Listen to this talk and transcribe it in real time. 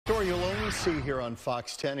Story you'll only see here on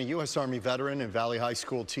Fox 10, a U.S. Army veteran and Valley High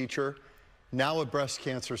School teacher, now a breast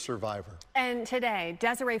cancer survivor. And today,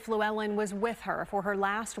 Desiree Fluellen was with her for her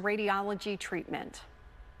last radiology treatment.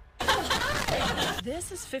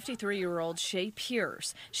 This is 53-year-old Shay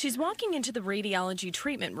Pearce. She's walking into the radiology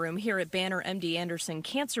treatment room here at Banner MD Anderson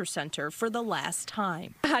Cancer Center for the last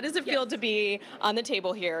time. How does it feel to be on the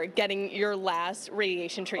table here getting your last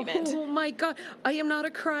radiation treatment? Oh my God, I am not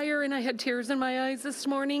a crier and I had tears in my eyes this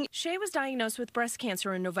morning. Shay was diagnosed with breast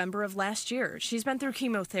cancer in November of last year. She's been through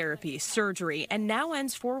chemotherapy, surgery, and now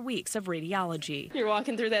ends 4 weeks of radiology. You're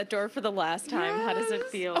walking through that door for the last time. Yes. How does it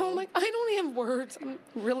feel? Oh my, I don't have words. I'm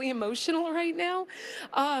really emotional right now.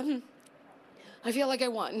 I feel like I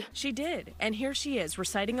won. She did, and here she is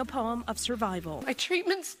reciting a poem of survival. My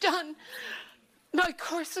treatment's done. My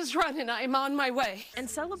course is run and I'm on my way. And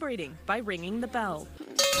celebrating by ringing the bell.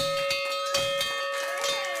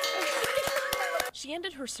 She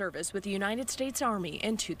ended her service with the United States Army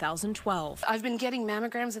in 2012. I've been getting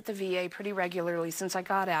mammograms at the VA pretty regularly since I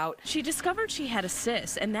got out. She discovered she had a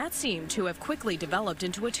cyst, and that seemed to have quickly developed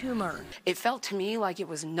into a tumor. It felt to me like it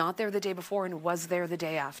was not there the day before and was there the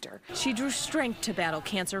day after. She drew strength to battle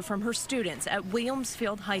cancer from her students at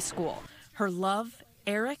Williamsfield High School. Her love,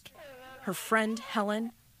 Eric, her friend,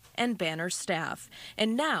 Helen, and Banner's staff.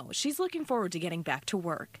 And now she's looking forward to getting back to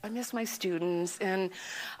work. I miss my students, and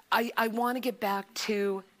I want to get back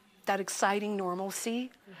to that exciting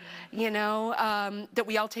normalcy, you know, that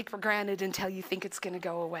we all take for granted until you think it's going to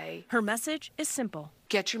go away. Her message is simple.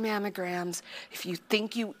 Get your mammograms. If you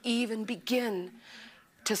think you even begin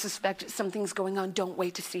to suspect something's going on, don't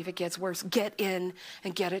wait to see if it gets worse. Get in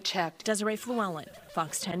and get it checked. Desiree Fluellen,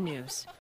 Fox 10 News.